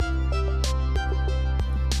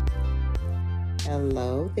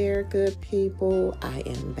Hello there, good people. I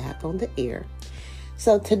am back on the air.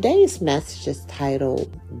 So today's message is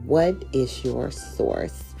titled, What is Your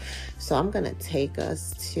Source? So I'm going to take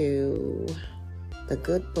us to the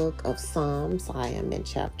good book of Psalms. I am in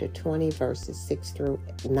chapter 20, verses 6 through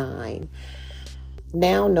 9.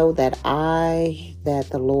 Now know that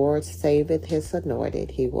the Lord saveth his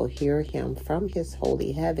anointed. He will hear him from his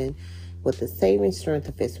holy heaven with the saving strength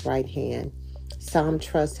of his right hand. Some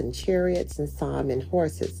trust in chariots and some in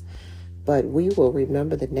horses, but we will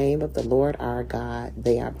remember the name of the Lord our God.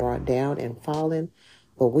 They are brought down and fallen,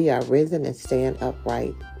 but we are risen and stand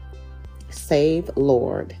upright. Save,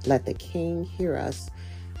 Lord, let the King hear us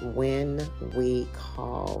when we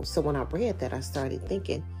call. So when I read that, I started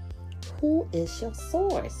thinking, who is your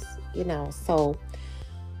source? So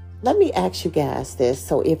let me ask you guys this.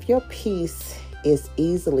 So if your peace is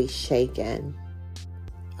easily shaken,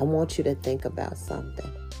 I want you to think about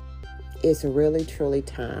something. It's really, truly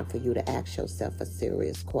time for you to ask yourself a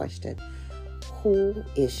serious question. Who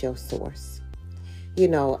is your source?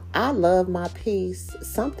 I love my peace.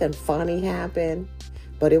 Something funny happened,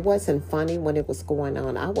 but it wasn't funny when it was going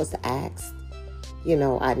on. I was asked,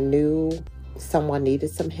 I knew someone needed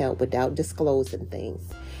some help without disclosing things.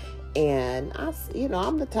 And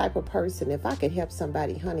I'm the type of person, if I could help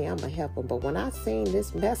somebody, honey, I'm going to help them. But when I seen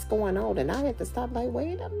this mess going on and I had to stop, like,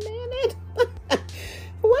 wait a minute.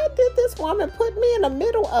 What did this woman put me in the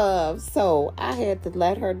middle of? So I had to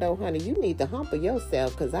let her know, honey, you need to humble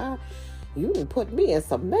yourself because you done put me in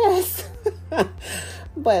some mess.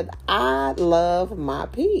 But I love my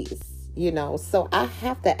peace, So I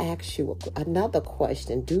have to ask you another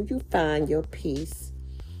question. Do you find your peace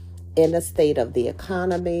in a state of the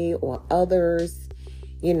economy or others,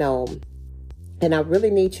 and I really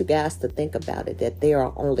need you guys to think about it, that there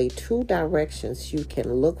are only two directions you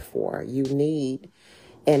can look for, you need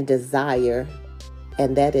and desire,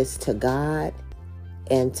 and that is to God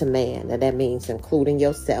and to man. And that means including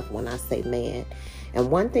yourself when I say man. And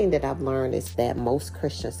one thing that I've learned is that most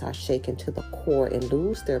Christians are shaken to the core and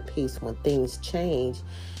lose their peace when things change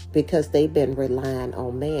because they've been relying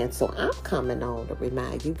on man. So I'm coming on to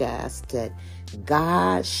remind you guys that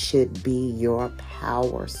God should be your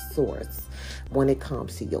power source when it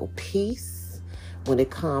comes to your peace, when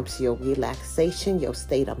it comes to your relaxation, your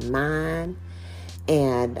state of mind,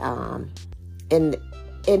 and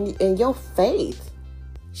your faith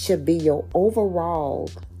should be your overall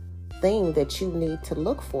thing that you need to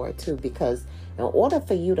look forward to, because in order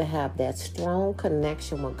for you to have that strong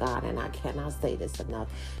connection with God, and I cannot say this enough,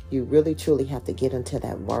 you really truly have to get into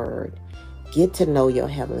that word, get to know your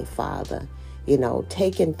Heavenly Father,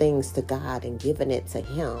 taking things to God and giving it to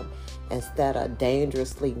Him instead of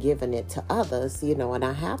dangerously giving it to others, and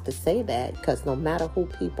I have to say that because no matter who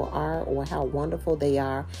people are or how wonderful they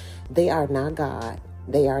are not God.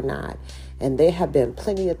 They are not. And there have been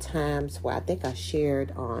plenty of times where I think I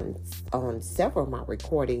shared on several of my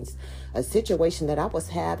recordings a situation that I was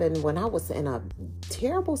having when I was in a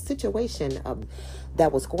terrible situation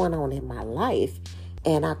that was going on in my life.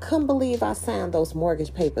 And I couldn't believe I signed those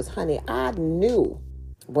mortgage papers. Honey, I knew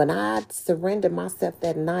when I surrendered myself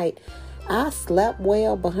that night, I slept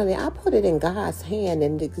well, but honey, I put it in God's hand,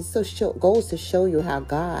 and it goes to show you how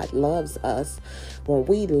God loves us when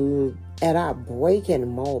we at our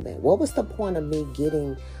breaking moment. What was the point of me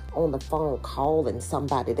getting on the phone calling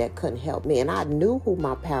somebody that couldn't help me? And I knew who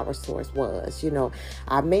my power source was.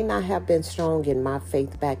 I may not have been strong in my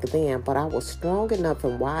faith back then, but I was strong enough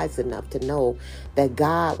and wise enough to know that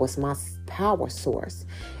God was my power source.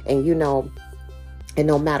 And and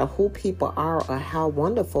no matter who people are or how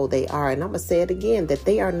wonderful they are, and I'm going to say it again, that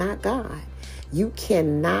they are not God. You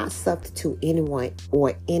cannot substitute anyone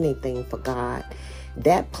or anything for God.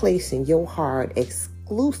 That place in your heart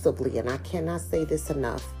exclusively, and I cannot say this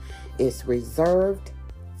enough, is reserved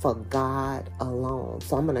for God alone.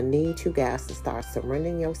 So I'm going to need you guys to start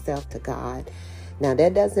surrendering yourself to God. Now,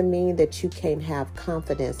 that doesn't mean that you can't have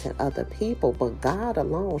confidence in other people, but God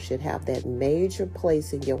alone should have that major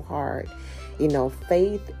place in your heart.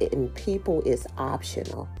 Faith in people is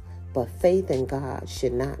optional, but faith in God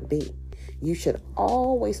should not be. You should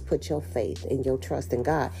always put your faith and your trust in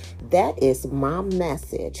God. That is my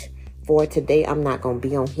message for today. I'm not going to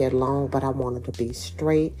be on here long, but I wanted to be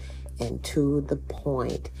straight and to the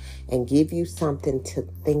point and give you something to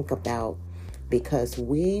think about, because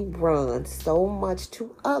we run so much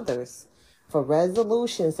to others for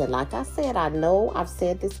resolutions. And like I said, I know I've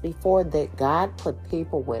said this before, that God put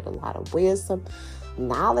people with a lot of wisdom,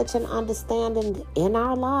 knowledge, and understanding in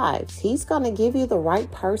our lives. He's going to give you the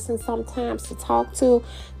right person sometimes to talk to,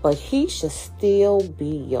 but he should still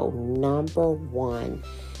be your number one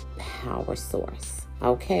power source.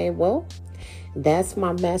 Okay, well, that's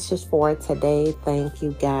my message for today. Thank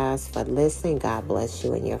you guys for listening. God bless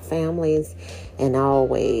you and your families. And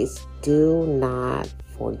always do not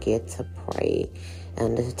forget to pray.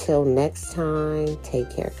 And until next time, take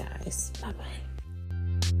care, guys. Bye-bye.